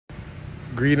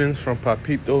Greetings from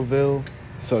Papitoville.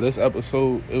 So this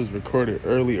episode, it was recorded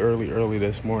early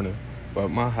this morning, but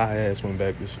my high ass went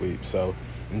back to sleep. So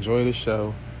enjoy the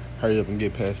show. Hurry up and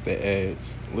get past the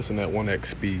ads. Listen at 1x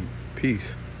speed.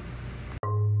 Peace.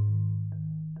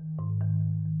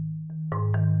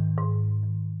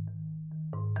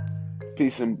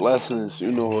 Peace and blessings.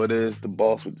 You know who it is, the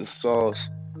boss with the sauce.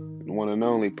 The one and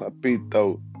only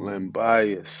Papito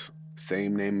Lambias.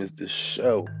 Same name as the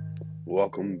show.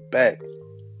 Welcome back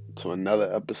to another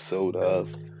episode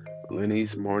of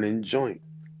Lenny's Morning Joint.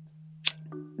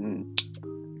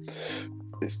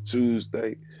 It's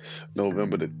Tuesday,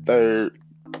 November the 3rd.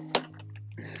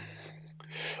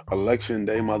 Election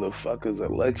day, motherfuckers.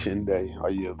 Election day. Are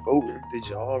you voting? Did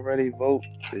you already vote?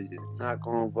 Did you not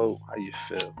gonna vote? How you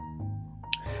feel?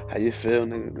 How you feel,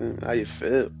 nigga? How you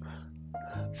feel?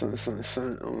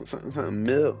 Something,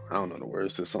 mill. I don't know the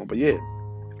words to the song, but yeah.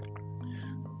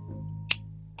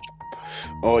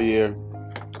 All year,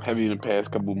 heavy in the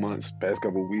past couple months, past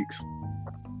couple weeks.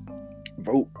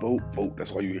 Vote, vote, vote.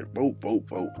 That's all you hear. Vote, vote,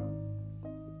 vote.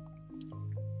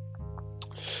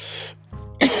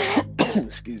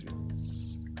 Excuse me.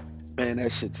 Man,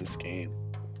 that shit's a scam.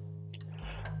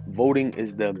 Voting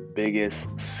is the biggest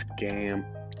scam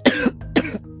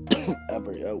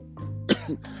ever, yo.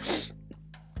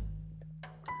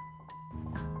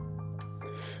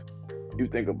 You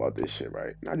think about this shit,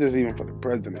 right? Not just even for the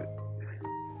president.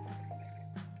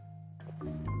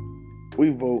 We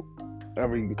vote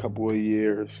every couple of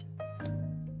years.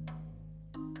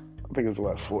 I think it's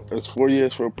it's 4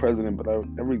 years for a president, but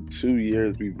every 2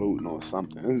 years we voting on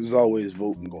something. There's always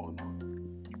voting going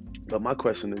on. But my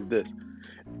question is this: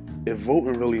 if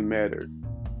voting really mattered,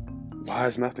 why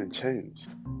has nothing changed?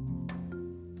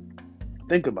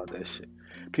 Think about that shit.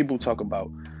 People talk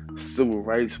about civil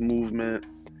rights movement.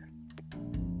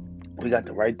 We got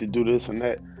the right to do this and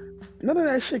that. None of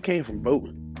that shit came from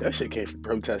voting. That shit came from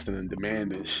protesting and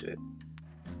demanding shit.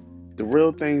 The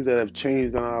real things that have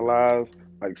changed in our lives,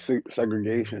 like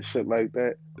segregation, shit like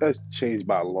that, that's changed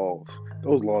by laws.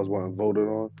 Those laws weren't voted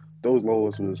on. Those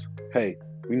laws was, hey,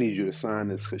 we need you to sign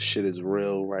this because shit is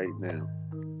real right now.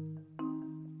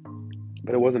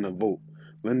 But it wasn't a vote.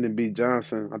 Lyndon B.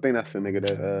 Johnson, I think that's the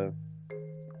nigga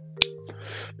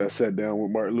that sat down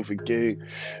with Martin Luther King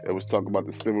and was talking about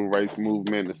the civil rights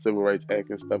movement, the civil rights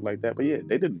act and stuff like that. But yeah,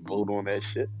 they didn't vote on that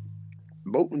shit.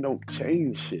 Voting don't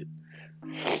change shit.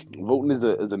 Voting is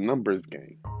a numbers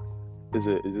game. Is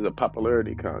a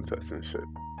popularity contest and shit.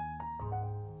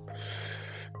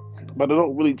 But it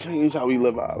don't really change how we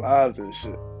live our lives and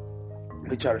shit.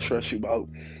 They try to stress you about,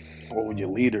 oh, your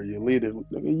leader. Nigga,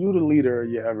 you the leader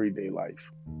of your everyday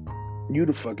life. You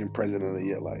the fucking president of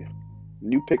your life.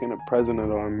 You picking a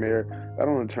president or a mayor, that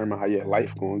don't determine how your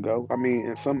life gonna go. I mean,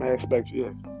 in some aspects,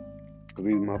 yeah. Because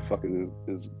these motherfuckers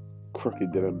is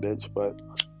crooked than a bitch, but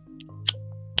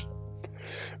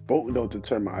voting don't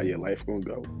determine how your life gonna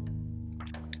go.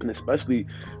 And especially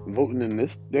voting in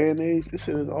this day and age, this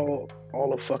shit is all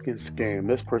a fucking scam.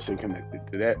 This person connected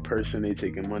to that person, they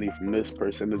taking money from this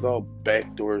person. It's all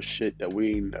backdoor shit that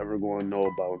we ain't ever gonna know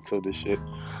about until this shit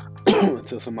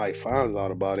until somebody finds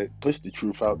out about it, push the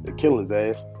truth out, they kill his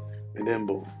ass, and then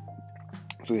boom.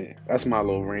 So yeah, that's my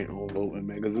little rant on voting,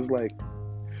 man, because it's like,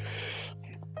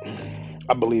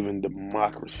 I believe in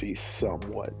democracy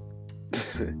somewhat,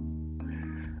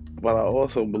 but I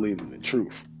also believe in the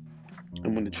truth.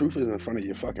 And when the truth is in front of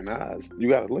your fucking eyes, you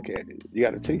gotta look at it. You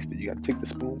gotta taste it. You gotta take the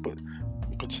spoon,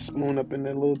 put your spoon up in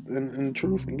that in the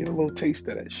truth, and get a little taste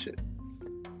of that shit.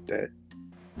 That.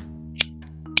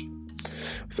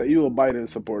 Say you a Biden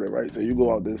supporter, right? So you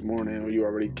go out this morning and you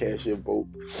already cast your vote.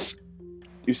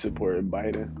 You supported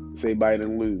Biden. Say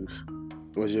Biden lose.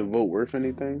 Was your vote worth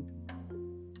anything?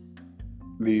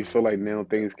 Do you feel like now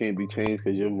things can't be changed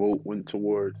because your vote went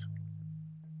towards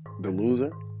the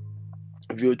loser?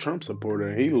 If you're a Trump supporter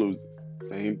and he loses,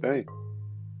 same thing.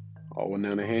 Oh, well,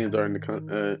 now the hands are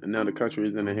now the country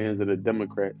is in the hands of the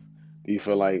Democrats. Do you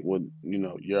feel like, well,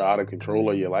 you're out of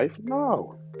control of your life?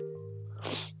 No.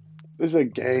 It's a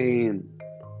game.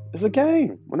 It's a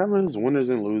game. Whenever there's winners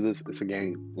and losers, it's a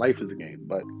game. Life is a game.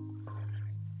 But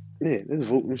yeah, this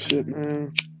voting shit,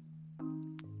 man.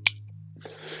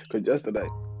 Cause yesterday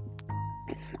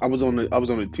I was on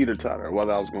the teeter totter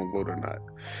whether I was gonna vote or not,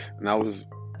 and I was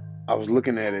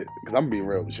looking at it because I'm being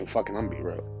real with you. I'm being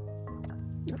real.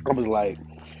 I was like,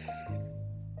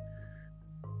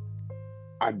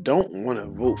 I don't want to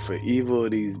vote for either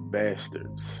of these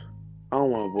bastards. I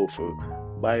don't want to vote for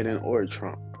Biden or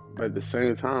Trump. But at the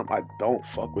same time, I don't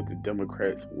fuck with the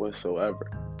Democrats whatsoever.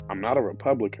 I'm not a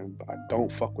Republican, but I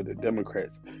don't fuck with the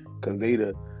Democrats because they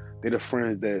They the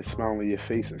friends that smile in your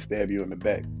face and stab you in the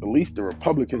back. At least the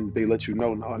Republicans, they let you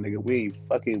know, nah, nigga, we ain't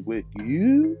fucking with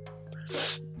you.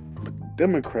 But the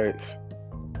Democrats,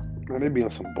 man, they be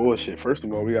on some bullshit. First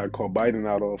of all, we gotta call Biden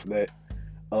out off that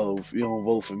of you don't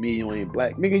vote for me, you ain't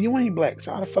black. Nigga, you ain't black.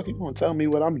 So how the fuck you gonna tell me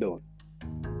what I'm doing?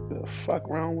 The fuck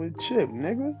wrong with Chip,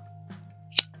 nigga?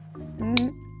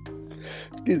 Mm.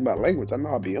 Excuse my language. I know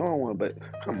I'll be on one, but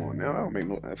come on now. I don't make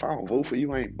no. If I don't vote for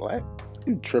you, I ain't black.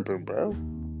 You tripping, bro?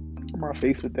 On my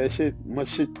face with that shit. Much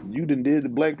shit you done did to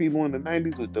black people in the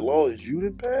 '90s with the laws you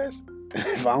done passed.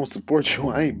 If I don't support you,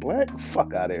 I ain't black.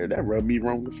 Fuck out of here. That rubbed me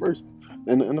wrong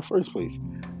in the first place.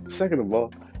 Second of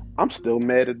all, I'm still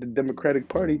mad at the Democratic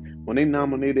Party when they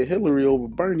nominated Hillary over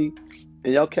Bernie,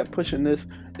 and y'all kept pushing this.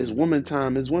 It's women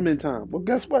time. It's women time. Well,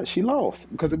 guess what? She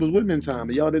lost because it was women time,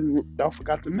 and y'all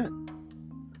forgot the men.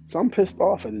 So I'm pissed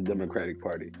off at the Democratic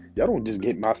Party. Y'all don't just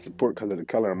get my support because of the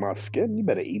color of my skin. You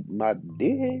better eat my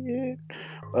dick.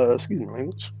 Excuse my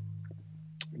language.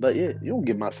 But yeah, you don't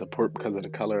get my support because of the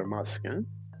color of my skin.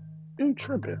 You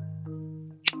tripping.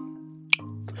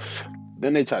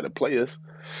 Then they try to play us.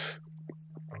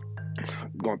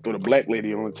 Going through the black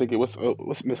lady on the ticket.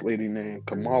 What's Miss Lady name?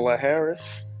 Kamala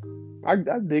Harris. I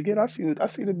dig it. I see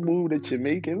the move that you're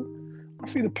making. I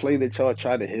see the play that y'all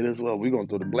try to hit as well. We're gonna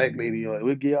throw the black lady on.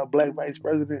 We'll give y'all black vice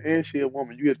president and she a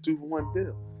woman. You get a 2-for-1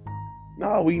 deal.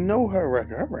 No, we know her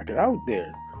record. Her record out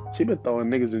there. She been throwing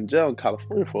niggas in jail in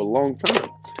California for a long time.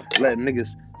 Letting niggas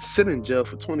sit in jail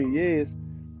for 20 years.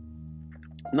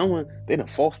 Knowing they done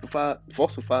falsified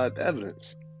the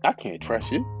evidence. I can't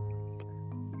trust you.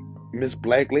 Miss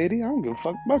Black Lady, I don't give a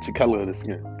fuck about your color of the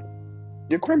skin.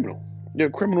 You're a criminal. You're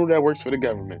a criminal that works for the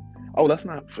government. Oh, let's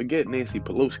not forget Nancy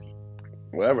Pelosi.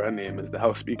 Whatever her name is, the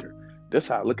House Speaker. That's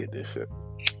how I look at this shit.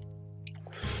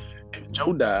 If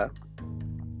Joe died,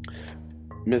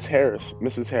 Mrs.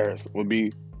 Harris, would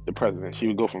be the president. She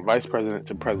would go from vice president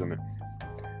to president.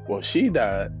 Well, she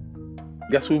died.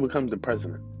 Guess who becomes the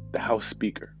president? The House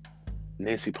Speaker,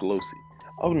 Nancy Pelosi.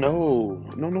 Oh no,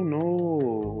 no, no,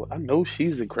 no! I know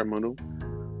she's a criminal.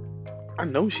 I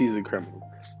know she's a criminal.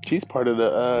 She's part of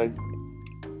the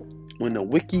when the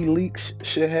WikiLeaks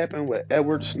shit happened with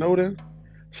Edward Snowden.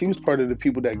 She was part of the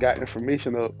people that got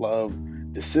information of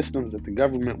the systems that the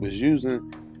government was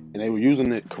using, and they were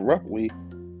using it corruptly.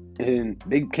 And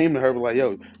they came to her like,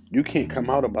 "Yo, you can't come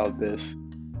out about this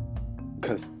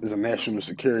because it's a national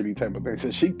security type of thing."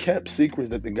 So she kept secrets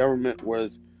that the government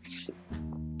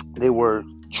they were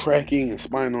tracking and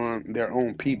spying on their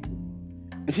own people.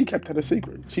 And she kept that a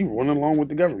secret. She went along with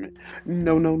the government.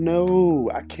 No, no,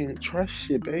 no. I can't trust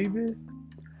you, baby.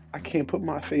 I can't put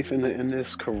my faith in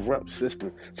this corrupt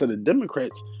system. So the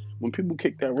Democrats, when people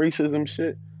kick that racism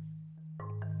shit,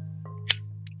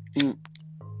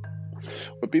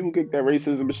 when people kick that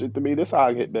racism shit to me, that's how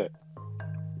I get that.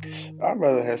 I'd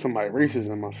rather have somebody racist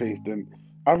in my face than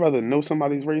I'd rather know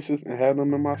somebody's racist and have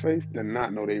them in my face than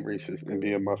not know they racist and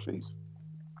be in my face.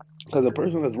 Because a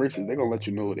person that's racist, they're gonna let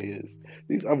you know what it is.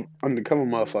 These undercover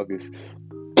motherfuckers,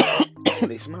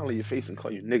 they smile in your face and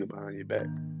call you nigga behind your back.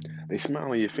 They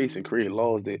smile in your face and create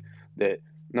laws that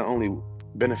not only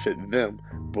benefit them,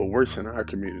 but worsen our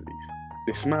communities.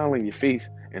 They smile in your face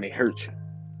and they hurt you.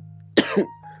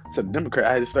 So the Democrat,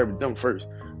 I had to start with them first.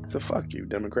 So fuck you,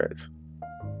 Democrats.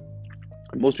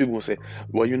 Most people will say,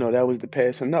 well, that was the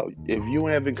past. And no, if you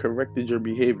haven't corrected your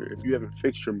behavior, if you haven't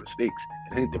fixed your mistakes,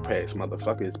 it ain't the past,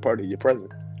 motherfucker. It's part of your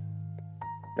present.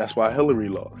 That's why Hillary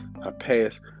lost. Her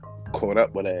past caught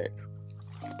up with her ass.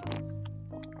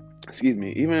 Excuse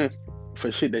me. Even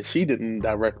for shit that she didn't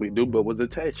directly do, but was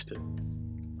attached to.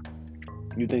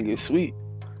 You think it's sweet.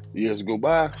 Years go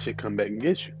by, shit come back and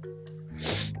get you.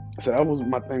 So that was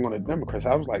my thing on the Democrats.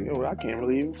 I was like, yo, I can't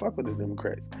really even fuck with the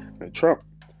Democrats. And Trump,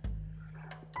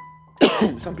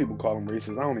 some people call him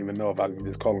racist. I don't even know if I can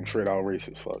just call him straight out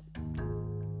racist. Fuck.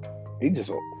 He's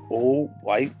just an old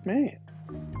white man.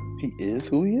 He is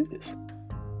who he is.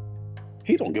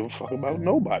 He don't give a fuck about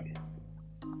nobody.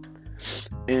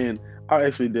 And I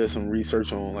actually did some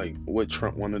research on like what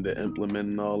Trump wanted to implement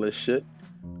and all this shit.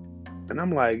 And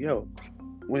I'm like, yo,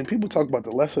 when people talk about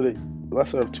the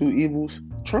lesser of two evils,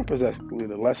 Trump is actually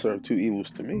the lesser of two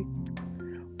evils to me.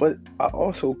 But I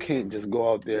also can't just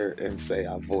go out there and say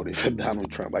I voted for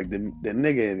Donald Trump. Like the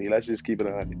nigga in me, let's just keep it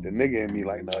 100. The nigga in me,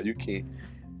 like, no, you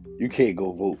can't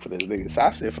go vote for this nigga. So I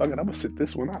said, fuck it, I'm gonna sit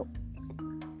this one out.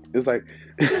 It's like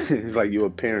it's like you're a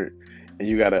parent and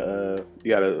you got a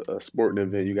sporting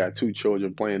event. You got 2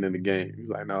 children playing in the game.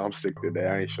 You're like, no, I'm sick to that.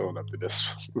 I ain't showing up to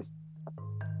this.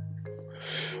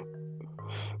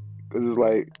 Cause it's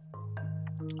like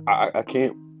I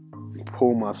can't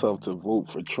pull myself to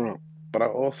vote for Trump But I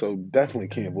also definitely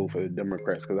can't vote for the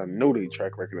Democrats because I know they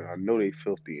track record and I know they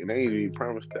filthy and they ain't even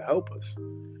promised to help us.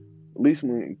 At least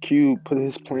when Q put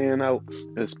his plan out,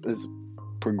 his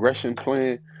progression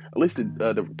plan, at least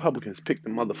the Republicans picked the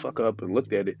motherfucker up and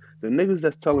looked at it. The niggas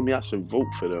that's telling me I should vote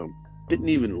for them didn't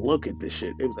even look at this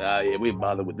shit. They was like, ah, yeah, we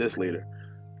bother with this later.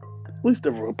 At least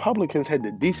the Republicans had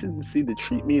the decency to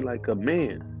treat me like a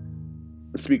man.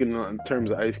 Speaking in terms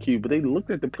of Ice Cube, but they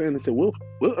looked at the plan and said, we'll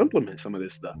implement some of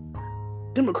this stuff.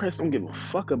 Democrats don't give a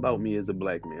fuck about me as a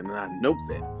black man, and I know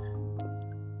that.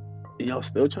 And y'all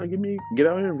still trying to get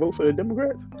out here and vote for the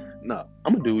Democrats? Nah,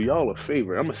 I'm gonna do y'all a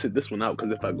favor. I'm gonna sit this one out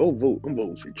because if I go vote, I'm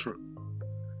voting for Trump.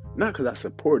 Not because I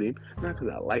support him, not because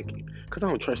I like him, because I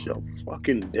don't trust y'all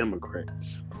fucking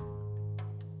Democrats.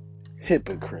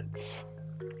 Hypocrites.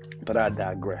 But I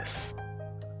digress.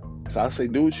 So I say,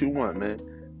 do what you want, man.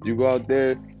 You go out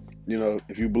there,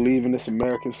 if you believe in this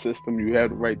American system, you have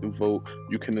the right to vote.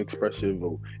 You can express your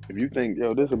vote. If you think,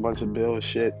 this is a bunch of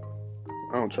bullshit,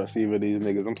 I don't trust either of these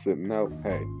niggas, I'm sitting out.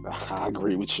 Hey, I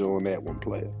agree with you on that one,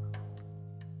 player.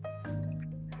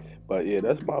 But yeah,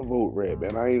 that's my vote, Red,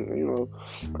 man. I ain't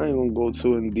gonna go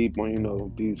too in deep on,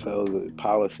 details of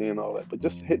policy and all that. But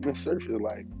just hitting the surface,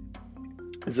 like,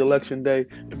 it's election day.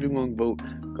 If you're gonna vote,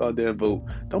 go out there and vote.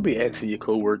 Don't be asking your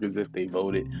coworkers if they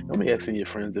voted. Don't be asking your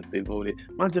friends if they voted.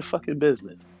 Mind your fucking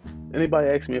business. Anybody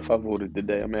ask me if I voted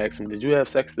today, I'm asking, did you have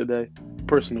sex today?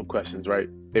 Personal questions, right?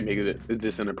 They make it's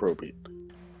just inappropriate.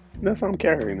 That's how I'm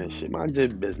carrying this shit. Mind your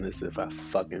business if I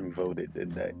fucking voted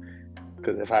today.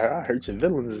 Because if I hurt your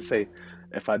feelings and say,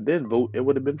 if I did vote, it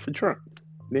would have been for Trump.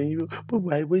 Then but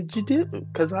why would you do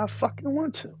it? Because I fucking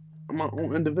want to. I'm my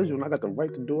own individual and I got the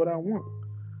right to do what I want.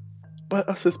 But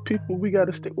us as people, we got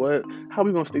to stick. Well, how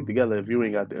we going to stick together if you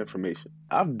ain't got the information?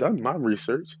 I've done my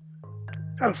research.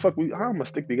 How the fuck how am I going to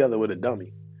stick together with a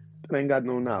dummy that ain't got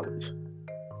no knowledge?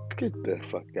 Get the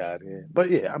fuck out of here. But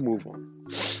yeah, I move on.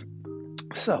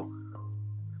 So,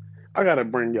 I got to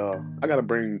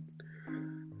bring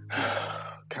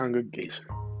congregation.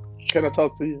 Can I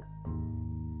talk to you?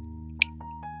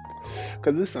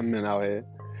 Because there's some men out here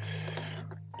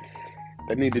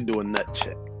that need to do a nut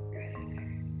check.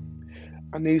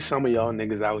 I need some of y'all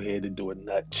niggas out here to do a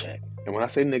nut check. And when I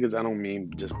say niggas, I don't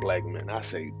mean just black men.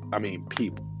 I mean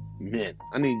people, men.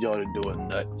 I need y'all to do a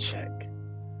nut check.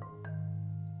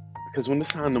 Because when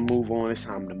it's time to move on, it's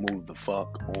time to move the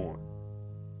fuck on.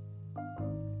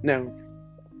 Now,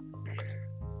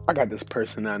 I got this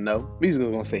person I know. He's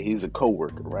gonna say he's a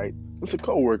coworker, right? It's a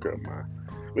coworker of mine.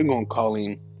 We're gonna call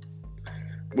him.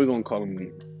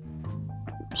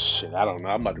 Shit, I don't know.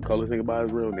 I'm about to call this nigga by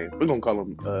his real name. We're gonna call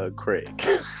him Craig.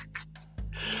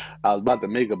 I was about to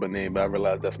make up a name, but I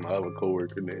realized that's my other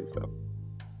coworker name.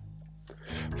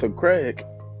 So Craig,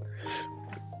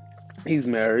 he's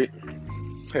married,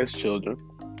 has children.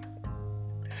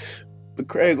 But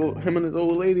Craig, him and his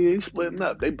old lady, they splitting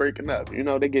up. They breaking up.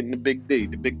 They getting the big D,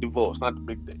 the big divorce, not the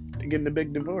big D. They getting the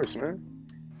big divorce, man.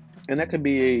 And that could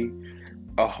be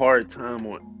a hard time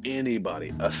on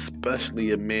anybody,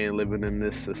 especially a man living in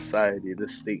this society,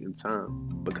 this state and time.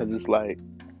 Because it's like,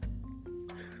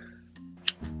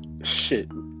 shit,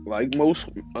 like most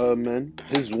men,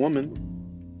 his woman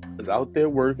is out there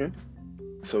working.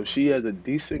 So she has a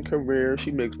decent career.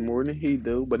 She makes more than he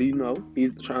do. But he's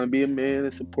trying to be a man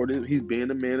and he's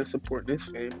being a man and supporting his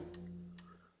family.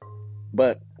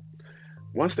 But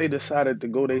once they decided to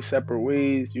go their separate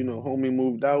ways, homie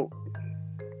moved out.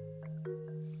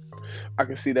 I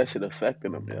can see that shit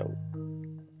affecting him, yo.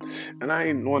 And I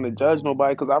ain't want to judge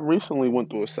nobody because I recently went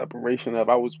through a separation I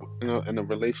was in a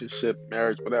relationship,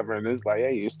 marriage, whatever. And it's like,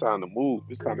 hey, it's time to move.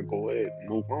 It's time to go ahead and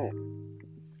move on.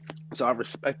 So I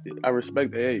respect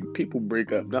it. Hey, people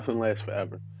break up. Nothing lasts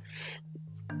forever.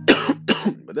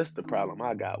 But that's the problem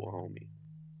I got with homie.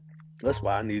 That's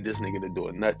why I need this nigga to do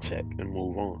a nut check and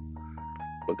move on.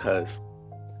 Because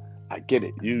I get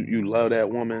it. You love that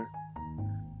woman.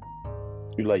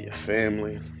 You love your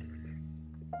family.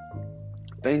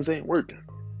 Things ain't working.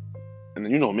 And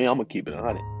you know me, I'm going to keep it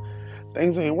 100.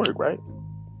 Things ain't work, right?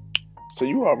 So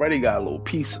you already got a little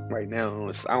piece right now.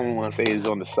 I don't want to say it's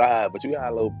on the side, but you got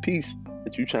a little piece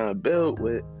that you trying to build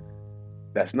with.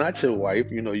 That's not your wife.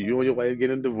 You and your wife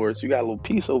getting divorced. You got a little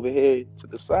piece over here to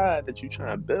the side that you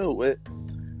trying to build with.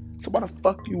 So why the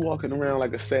fuck you walking around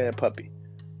like a sad puppy?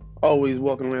 Always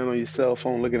walking around on your cell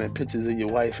phone looking at pictures of your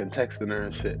wife and texting her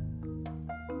and shit.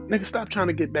 Nigga, stop trying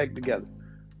to get back together.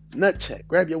 Nut check.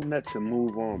 Grab your nuts and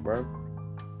move on, bro.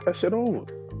 That shit over.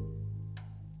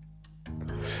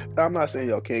 I'm not saying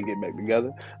y'all can't get back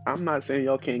together. I'm not saying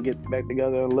y'all can't get back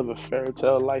together and live a fairy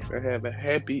tale life and have a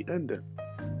happy ending.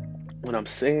 What I'm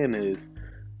saying is,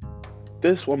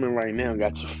 This woman right now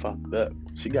got you fucked up.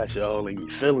 She got you all in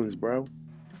your feelings, bro.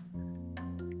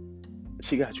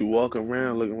 She got you walking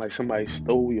around looking like somebody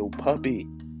stole your puppy.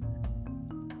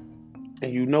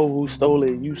 And you know who stole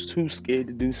it. You too scared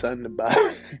to do something about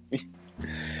it.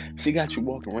 She got you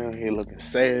walking around here looking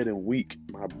sad and weak,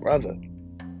 my brother.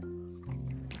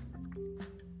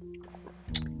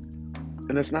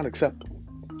 And it's not acceptable.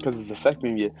 Because it's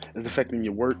affecting you. It's affecting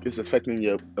your work. It's affecting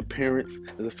your appearance.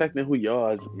 It's affecting who you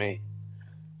are as a man.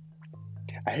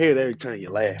 I hear it every time you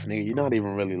laugh, nigga. You're not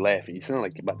even really laughing. You sound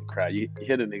like you're about to cry. You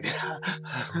hear the nigga.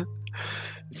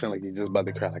 You sound like you're just about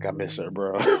to cry. Like, I miss her,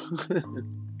 bro.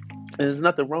 And there's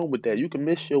nothing wrong with that. You can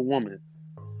miss your woman.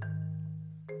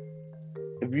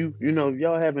 If if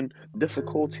y'all having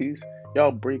difficulties,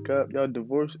 y'all break up, y'all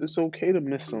divorce, it's okay to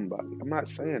miss somebody. I'm not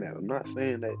saying that. I'm not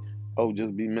saying that, oh,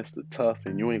 just be Mr. Tough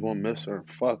and you ain't gonna miss her and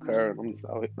fuck her. And I'm just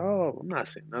out here. No, I'm not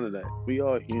saying none of that. We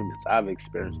all humans. I've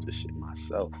experienced this shit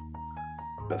myself.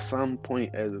 At some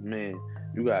point as a man,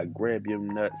 you gotta grab your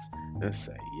nuts and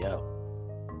say, yo,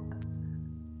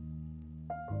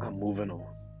 I'm moving on.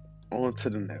 On to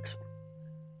the next one.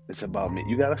 It's about me.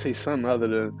 You gotta say something other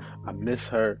than I miss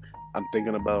her, I'm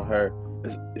thinking about her.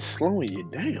 It's slowing you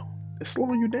down. It's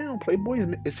slowing you down,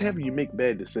 Playboy. It's having you make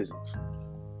bad decisions.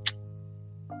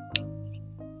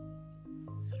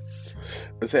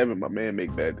 It's having my man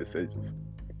make bad decisions.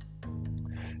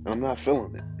 And I'm not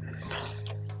feeling it.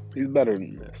 He's better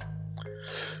than this.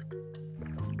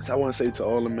 So I want to say to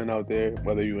all the men out there,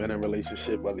 whether you're in a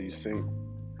relationship, whether you're single,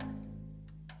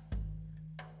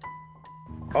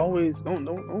 always don't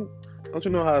you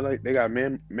know how like they got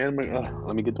let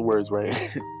me get the words right.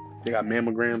 They got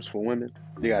mammograms for women.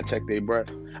 They gotta check their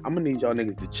breasts. I'm gonna need y'all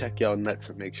niggas to check y'all nuts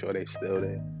and make sure they still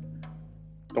there.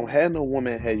 Don't have no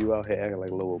woman have you out here acting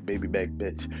like a little baby back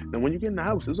bitch. And when you get in the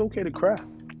house, it's okay to cry.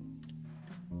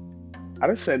 I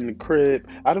done sat in the crib.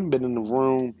 I done been in the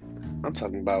room. I'm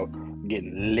talking about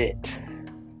getting lit.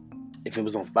 If it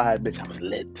was on fire, bitch, I was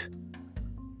lit.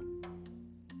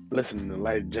 Listening to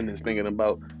Life Jennings thinking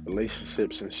about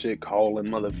relationships and shit, calling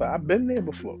motherfucker. I've been there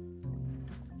before.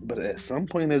 But at some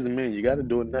point as a man, you gotta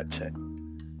do a nut check.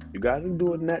 You gotta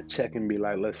do a nut check and be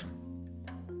like, listen,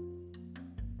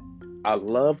 I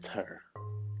loved her.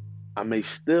 I may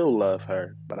still love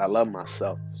her, but I love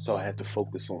myself, so I have to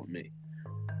focus on me.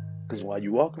 Because while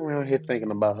you walking around here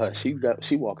thinking about her, she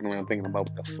walking around thinking about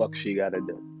what the fuck she gotta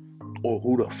do, or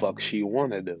who the fuck she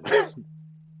wanna do.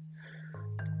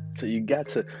 So you got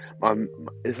to.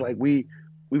 It's like we've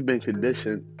been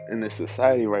conditioned in this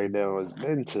society right now as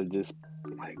men to just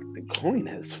like the coin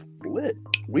has flipped.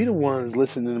 We the ones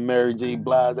listening to Mary J.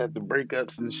 Blige after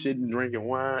breakups and shit and drinking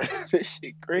wine. This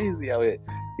shit crazy out here.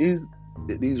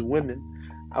 These women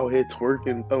out here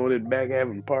twerking, throwing it back,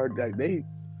 having parties. Like they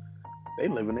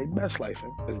living their best life,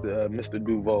 as the Mr.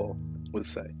 Duval would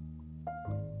say.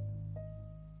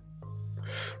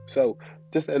 So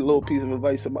just that little piece of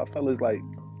advice to my fellas, like,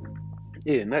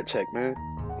 yeah, nut check, man.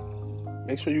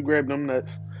 Make sure you grab them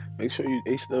nuts. Make sure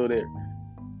they still there.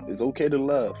 It's okay to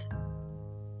love.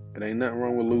 It ain't nothing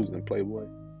wrong with losing, Playboy.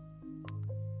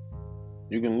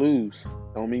 You can lose.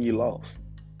 Don't mean you lost.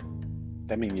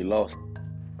 That mean you lost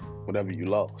whatever you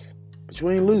lost. But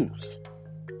you ain't lose.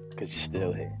 Because you're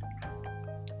still here.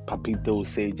 Papito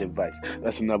sage advice.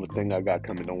 That's another thing I got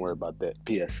coming. Don't worry about that.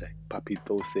 PSA.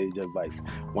 Papito sage advice.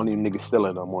 One of you niggas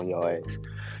stealing them on your ass.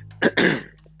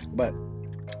 But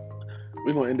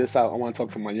we're going to end this out. I want to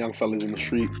talk to my young fellas in the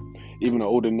street. Even the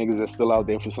older niggas that's still out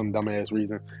there for some dumbass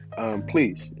reason.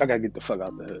 Please, I got to get the fuck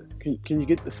out the hood. Can you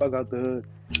get the fuck out the hood?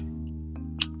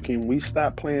 Can we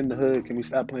stop playing the hood? Can we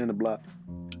stop playing the block?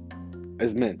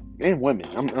 As men and women.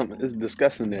 It's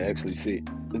disgusting to actually see.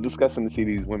 It's disgusting to see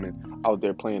these women out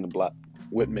there playing the block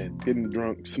with men, getting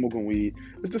drunk, smoking weed.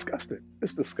 It's disgusting.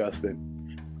 It's disgusting.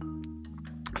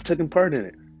 I've taken part in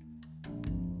it.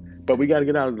 But we got to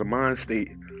get out of the mind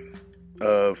state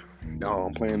of, no,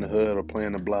 I'm playing the hood or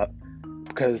playing the block.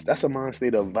 Because that's a mind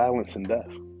state of violence and death.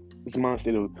 It's a mind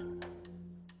state of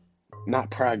not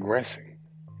progressing.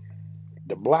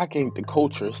 The block ain't the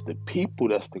culture. It's the people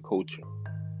that's the culture.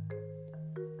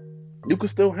 You can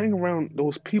still hang around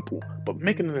those people, but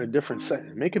make it in a different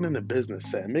setting. Make it in a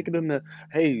business setting. Make it in the,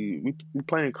 hey, we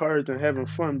playing cards and having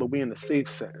fun, but we in a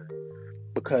safe setting.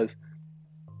 Because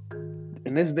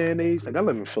in this day and age, like I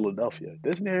live in Philadelphia,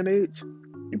 this day and age,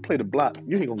 you play the block,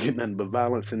 you ain't gonna get nothing but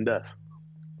violence and death.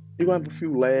 You're gonna have a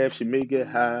few laughs, you may get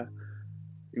high.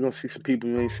 You're gonna see some people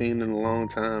you ain't seen in a long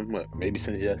time, maybe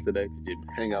since yesterday, because you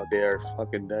hang out there every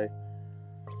fucking day.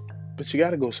 But you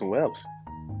gotta go somewhere else.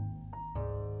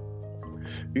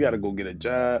 You gotta go get a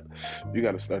job. You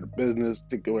gotta start a business,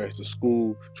 take your ass to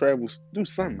school, travel, do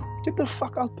something. Get the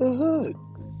fuck out the hood.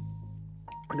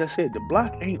 Like I said, the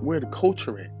block ain't where the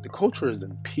culture is. The culture is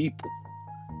in people.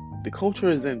 The culture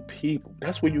is in people.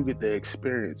 That's where you get the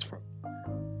experience from.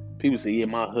 People say, yeah,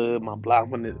 my hood, my block,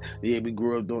 yeah, we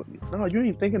grew up doing. No, you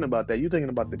ain't thinking about that. You're thinking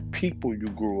about the people you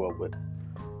grew up with.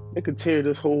 They could tear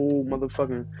this whole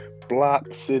motherfucking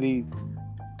block, city,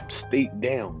 state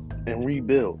down and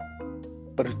rebuild.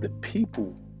 But it's the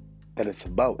people that it's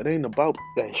about. It ain't about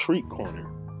that street corner.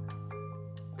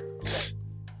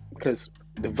 Because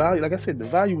the value, like I said, the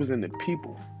value is in the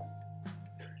people.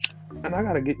 And I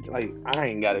gotta get, like, I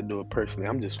ain't gotta do it personally.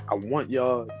 I want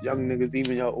y'all young niggas,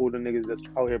 even y'all older niggas that's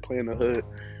out here playing the hood,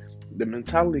 the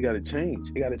mentality gotta change.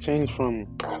 It gotta change from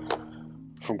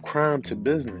crime to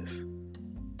business.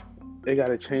 It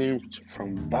gotta change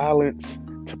from violence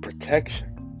to protection.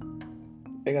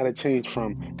 It gotta change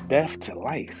from death to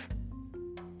life.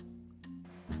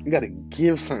 You gotta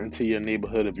give something to your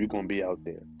neighborhood if you're gonna be out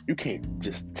there. You can't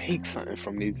just take something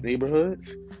from these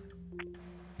neighborhoods.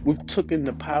 We've taken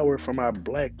the power from our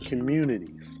black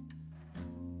communities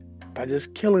by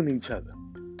just killing each other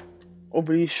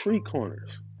over these street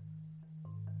corners.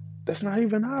 That's not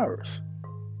even ours.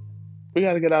 We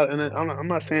gotta get out, and I'm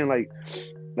not saying like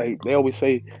they always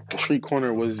say the street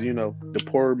corner was, the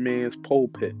poor man's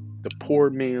pulpit. The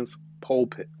poor man's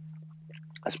pulpit.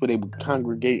 That's where they would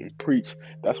congregate and preach.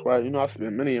 That's why, I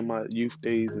spent many of my youth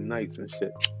days and nights and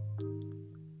shit.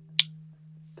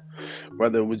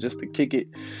 Whether it was just to kick it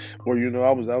or,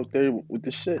 I was out there with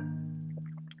the shit.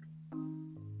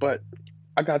 But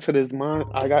I got to this mind,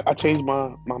 I changed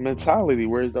my mentality,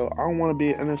 whereas though I don't want to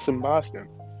be an innocent bystander.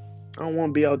 I don't want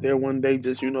to be out there one day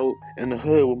just, in the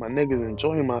hood with my niggas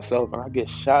enjoying myself and I get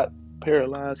shot,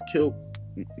 paralyzed, killed,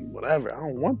 whatever. I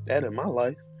don't want that in my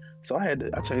life. So I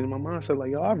changed my mindset.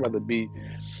 Like, yo, I'd rather be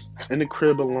in the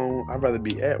crib alone. I'd rather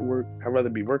be at work. I'd rather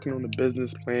be working on a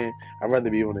business plan. I'd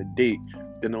rather be on a date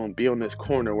than be on this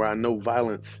corner where I know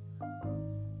violence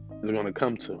is going to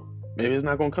come to. Maybe it's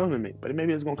not going to come to me, but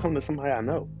maybe it's going to come to somebody I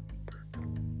know.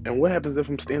 And what happens if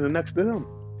I'm standing next to them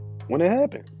when it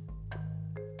happens?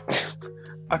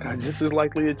 I got just as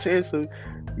likely a chance of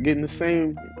getting the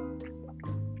same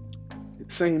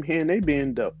hand they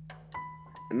being dealt.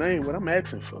 And that ain't what I'm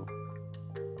asking for.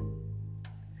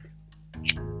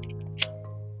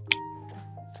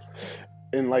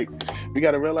 And like, we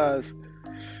gotta realize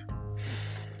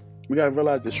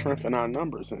the strength in our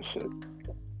numbers and shit.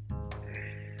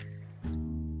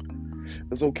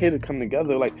 It's okay to come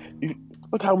together. Like,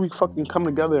 look how we fucking come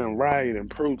together and riot and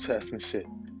protest and shit.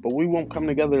 But we won't come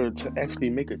together to actually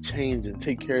make a change and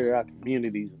take care of our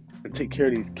communities and take care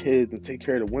of these kids and take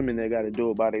care of the women that got to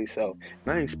do it by themselves.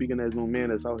 And I ain't speaking as no man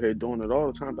that's out here doing it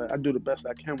all the time, but I do the best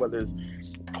I can, whether it's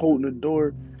holding the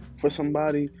door for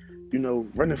somebody,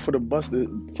 running for the bus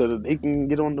so that they can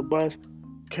get on the bus,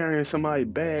 carrying somebody's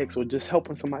bags, or just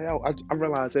helping somebody out. I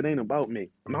realize it ain't about me.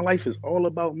 My life is all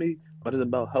about me, but it's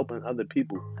about helping other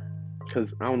people.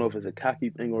 Because I don't know if it's a cocky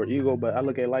thing or ego, but I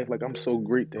look at life like I'm so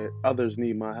great that others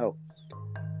need my help.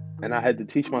 And I had to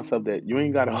teach myself that you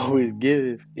ain't got to always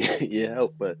give your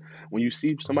help, but when you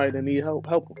see somebody that need help,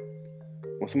 help them.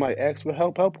 When somebody asks for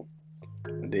help, help them.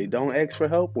 When they don't ask for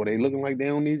help or they looking like they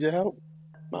don't need your help,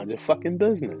 mind your fucking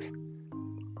business.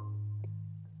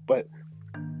 But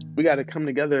we got to come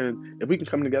together, and if we can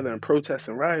come together and protest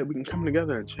and riot, we can come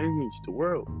together and change the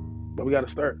world. But we got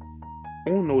to start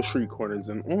on those street corners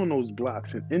and on those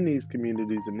blocks and in these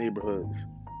communities and neighborhoods.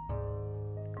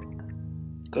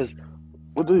 Because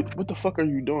what the fuck are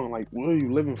you doing? Like, what are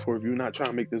you living for if you're not trying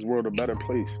to make this world a better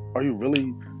place? Are you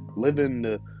really living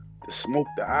to smoke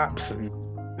the ops and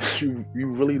you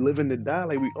really living to die?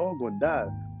 Like, we all gonna die,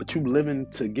 but you living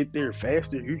to get there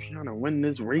faster? You trying to win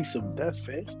this race of death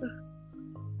faster?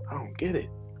 I don't get it.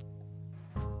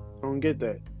 I don't get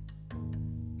that.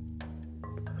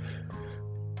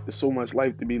 There's so much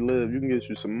life to be lived. You can get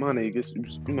you some money, get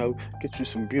you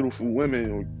some beautiful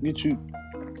women, or get you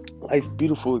life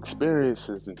beautiful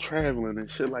experiences and traveling and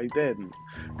shit like that, and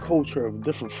culture of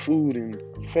different food and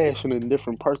fashion in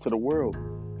different parts of the world.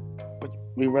 But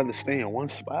we rather stay in one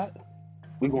spot.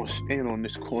 We gonna stand on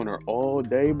this corner all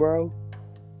day, bro?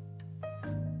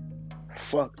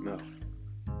 Fuck no.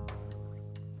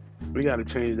 We gotta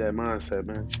change that mindset,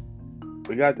 man.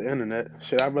 We got the internet.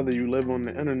 Shit, I'd rather you live on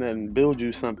the internet and build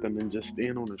you something than just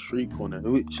stand on the street corner.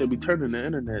 We should be turning the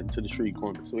internet into the street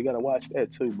corner, so we gotta watch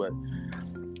that too. But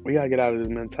we gotta get out of this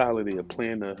mentality of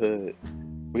playing the hood.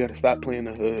 We gotta stop playing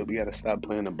the hood. We gotta stop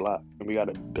playing the block, and we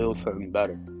gotta build something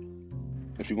better.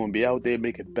 If you're gonna be out there,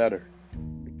 make it better.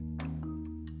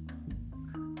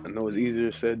 I know it's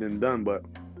easier said than done, but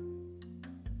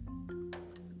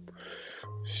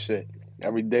shit,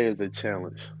 every day is a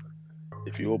challenge.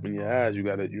 If you open your eyes, you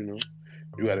gotta, you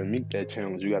gotta meet that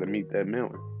challenge. You gotta meet that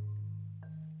mountain.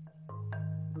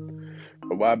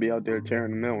 But why be out there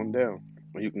tearing the mountain down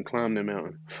when you can climb the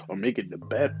mountain or make it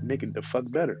the fuck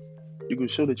better? You can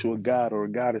show that you're a god or a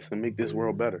goddess and make this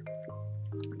world better.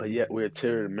 But yet we're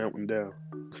tearing the mountain down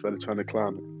instead of trying to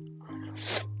climb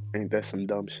it. Ain't that some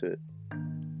dumb shit?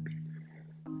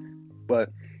 But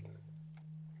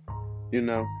you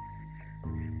know,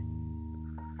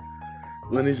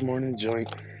 Lenny's morning joint.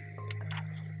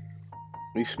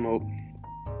 We smoke.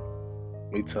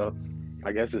 We talk.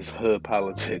 I guess it's hood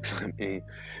politics. I mean,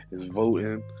 it's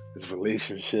voting, it's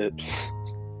relationships,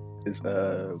 it's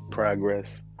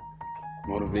progress,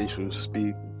 motivational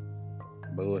speak,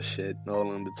 bullshit,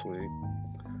 all in between.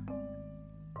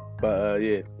 But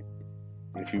yeah,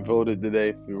 if you voted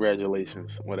today,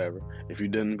 congratulations. Whatever. If you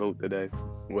didn't vote today,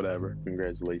 whatever.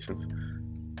 Congratulations.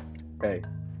 Hey,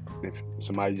 if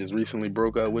somebody just recently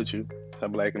broke up with you,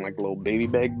 stop acting like a little baby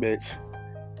back bitch.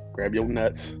 Grab your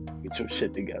nuts, get your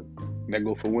shit together. That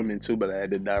go for women too, but I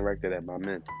had to direct it at my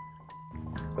men.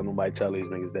 So nobody tell these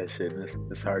niggas that shit.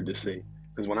 It's hard to say.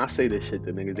 Because when I say this shit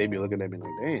to niggas, they be looking at me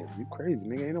like, damn, you crazy,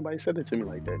 nigga. Ain't nobody said it to me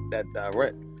like that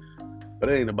direct. But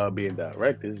it ain't about being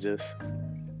direct. It's just,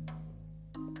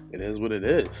 it is what it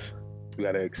is. You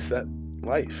gotta accept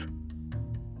life.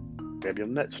 Grab your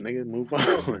nuts, nigga. Move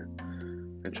on.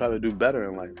 And try to do better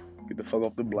in life. Get the fuck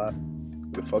off the block.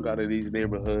 Get the fuck out of these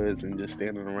neighborhoods and just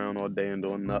standing around all day and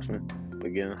doing nothing.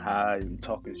 But getting high and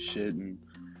talking shit and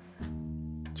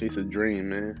chase a dream,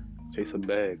 man. Chase a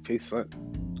bag. Chase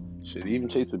something. Shit, even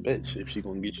chase a bitch if she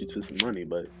gonna get you to some money,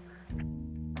 but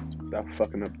stop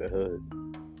fucking up the hood.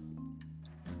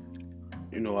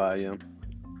 You know how I am.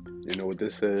 You know what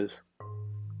this is.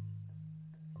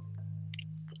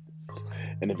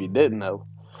 And if you didn't know,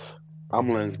 I'm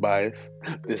Lens Bias.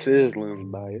 This is Lens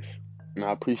Bias. And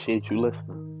I appreciate you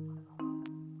listening.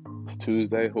 It's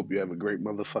Tuesday. Hope you have a great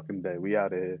motherfucking day. We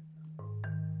out of here.